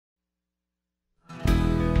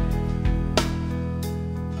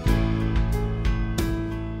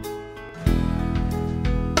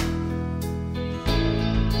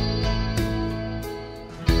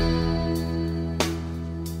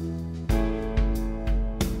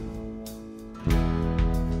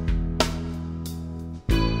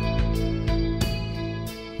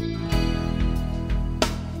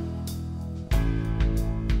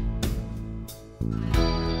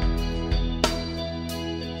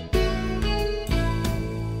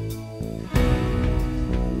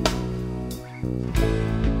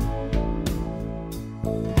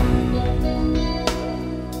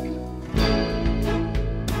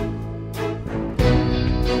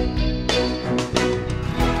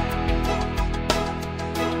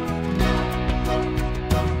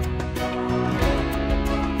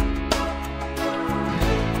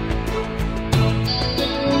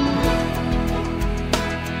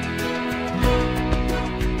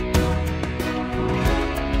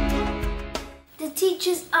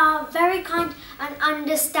teachers are very kind and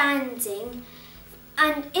understanding,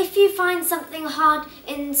 and if you find something hard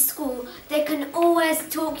in school, they can always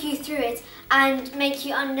talk you through it and make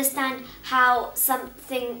you understand how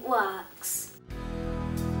something works.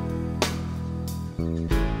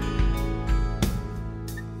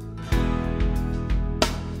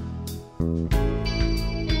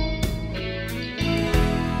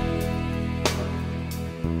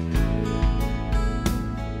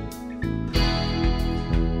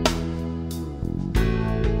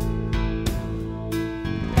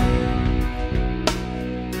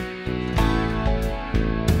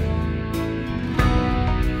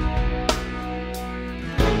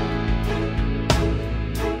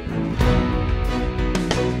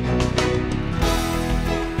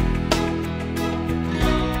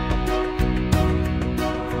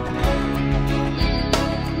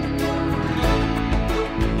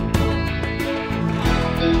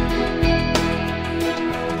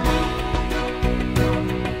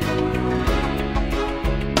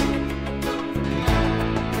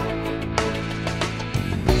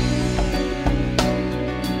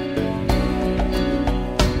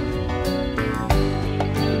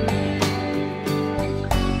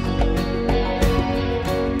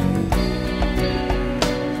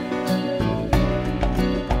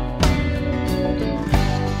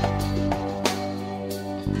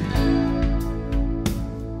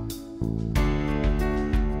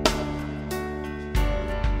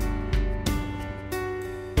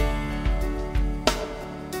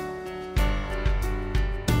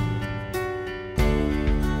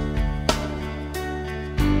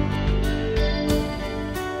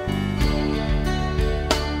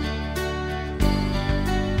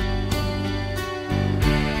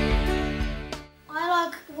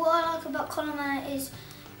 Colham Manor is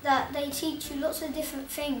that they teach you lots of different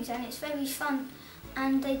things and it's very fun,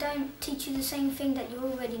 and they don't teach you the same thing that you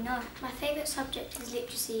already know. My favourite subject is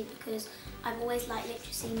literacy because I've always liked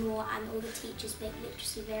literacy more, and all the teachers make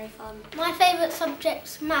literacy very fun. My favourite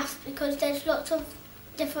subject's maths because there's lots of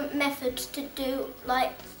different methods to do,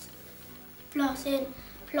 like plus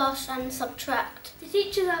and subtract. The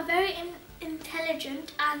teachers are very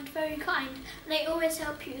intelligent and very kind, and they always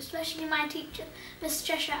help you, especially my teacher, Miss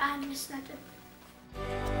Cheshire and Miss Nedden.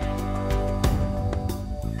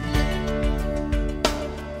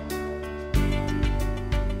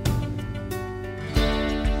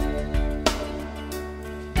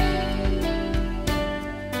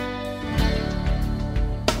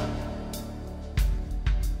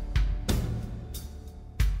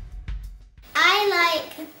 I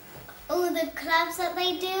like all the clubs that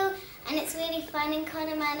they do, and it's really fun in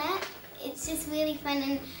Colham Manor. It's just really fun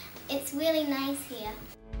and it's really nice here.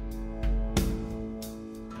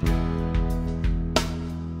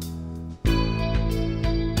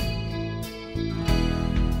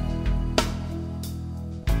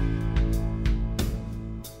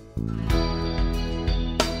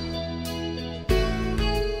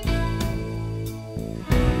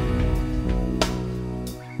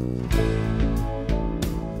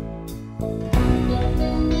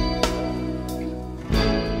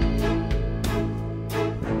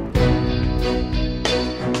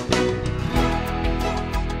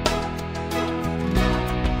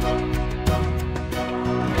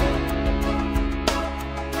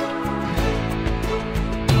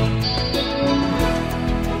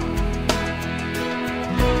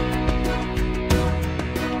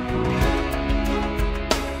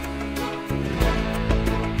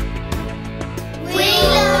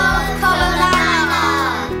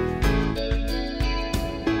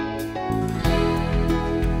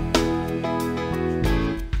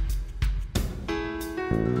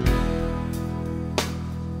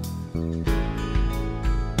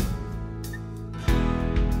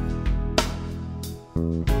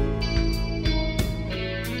 Thank you.